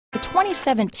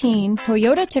2017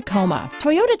 Toyota Tacoma.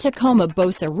 Toyota Tacoma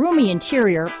boasts a roomy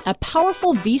interior, a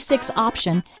powerful V6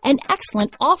 option, and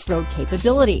excellent off-road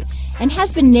capability, and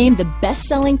has been named the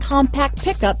best-selling compact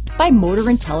pickup by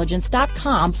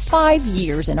MotorIntelligence.com 5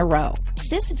 years in a row.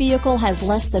 This vehicle has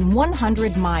less than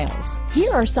 100 miles.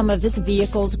 Here are some of this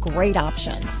vehicle's great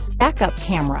options: backup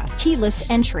camera, keyless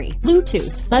entry,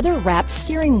 Bluetooth, leather-wrapped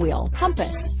steering wheel,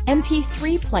 compass,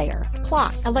 MP3 player,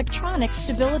 clock, electronic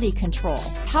stability control,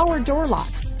 power door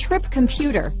locks, trip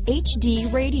computer,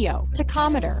 HD radio,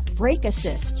 tachometer, brake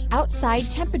assist, outside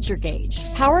temperature gauge,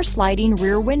 power sliding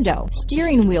rear window,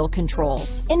 steering wheel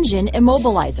controls, engine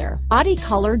immobilizer, body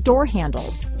color door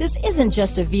handles. This isn't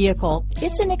just a vehicle,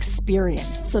 it's an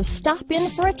experience. So stop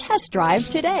in for a test drive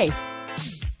today.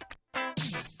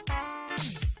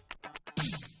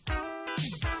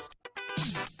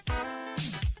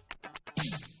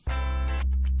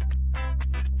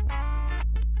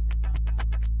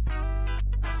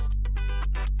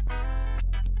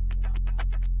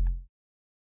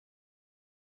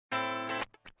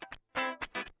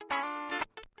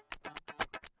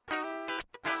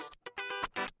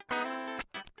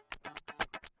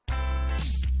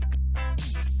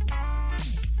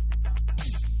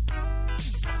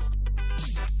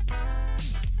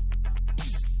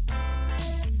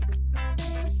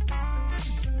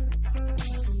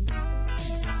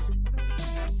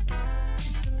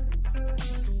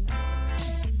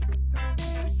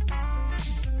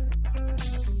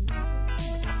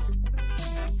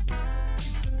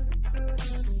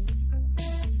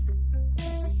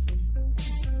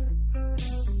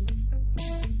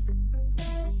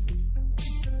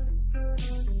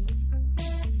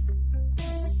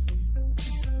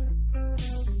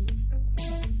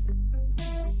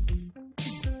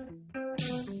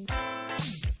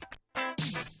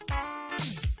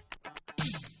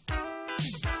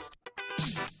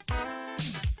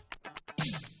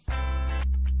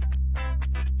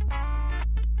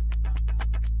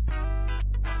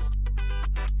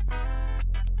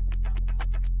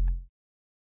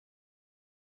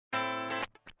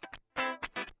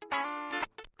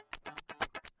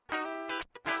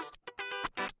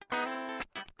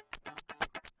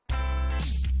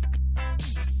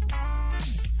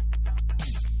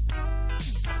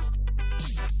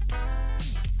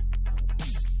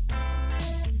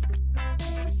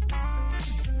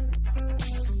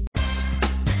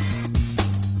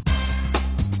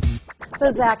 So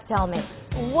Zach, tell me,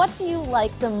 what do you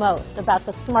like the most about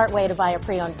the smart way to buy a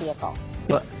pre-owned vehicle?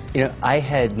 Well, I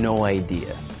had no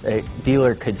idea a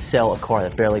dealer could sell a car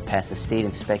that barely passed a state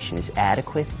inspection is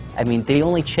adequate. I mean, they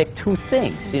only check 2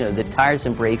 things. The tires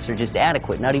and brakes are just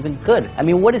adequate, not even good. I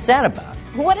mean, what is that about?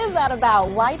 What is that about?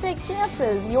 Why take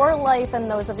chances? Your life and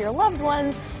those of your loved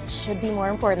ones should be more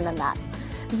important than that.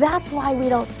 That's why we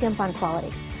don't skimp on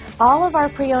quality. All of our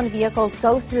pre-owned vehicles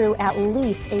go through at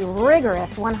least a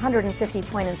rigorous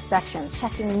 150-point inspection,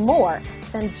 checking more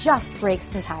than just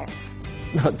brakes and tires.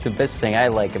 The best thing I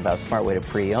like about Smart Way to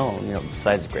Pre-Own,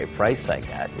 besides the great price I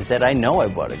got, is that I know I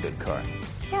bought a good car.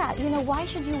 Yeah, why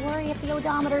should you worry if the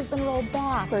odometer's been rolled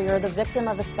back, or you're the victim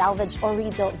of a salvaged or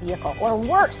rebuilt vehicle, or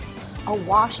worse, a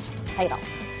washed title?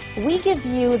 We give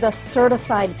you the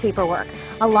certified paperwork,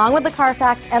 along with the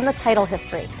Carfax and the title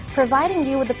history, providing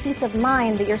you with the peace of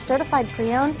mind that your certified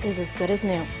pre-owned is as good as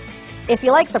new. If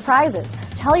you like surprises,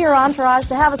 tell your entourage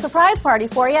to have a surprise party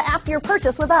for you after your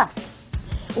purchase with us.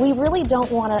 We really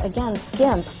don't want to, again,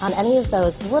 skimp on any of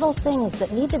those little things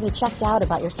that need to be checked out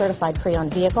about your certified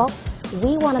pre-owned vehicle.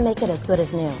 We want to make it as good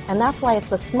as new, and that's why it's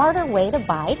the smarter way to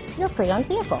buy your pre-owned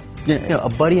vehicle. A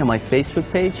buddy on my Facebook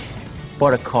page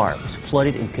bought a car. It was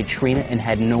flooded in Katrina and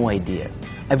had no idea.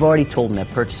 I've already told him that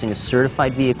purchasing a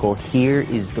certified vehicle here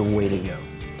is the way to go.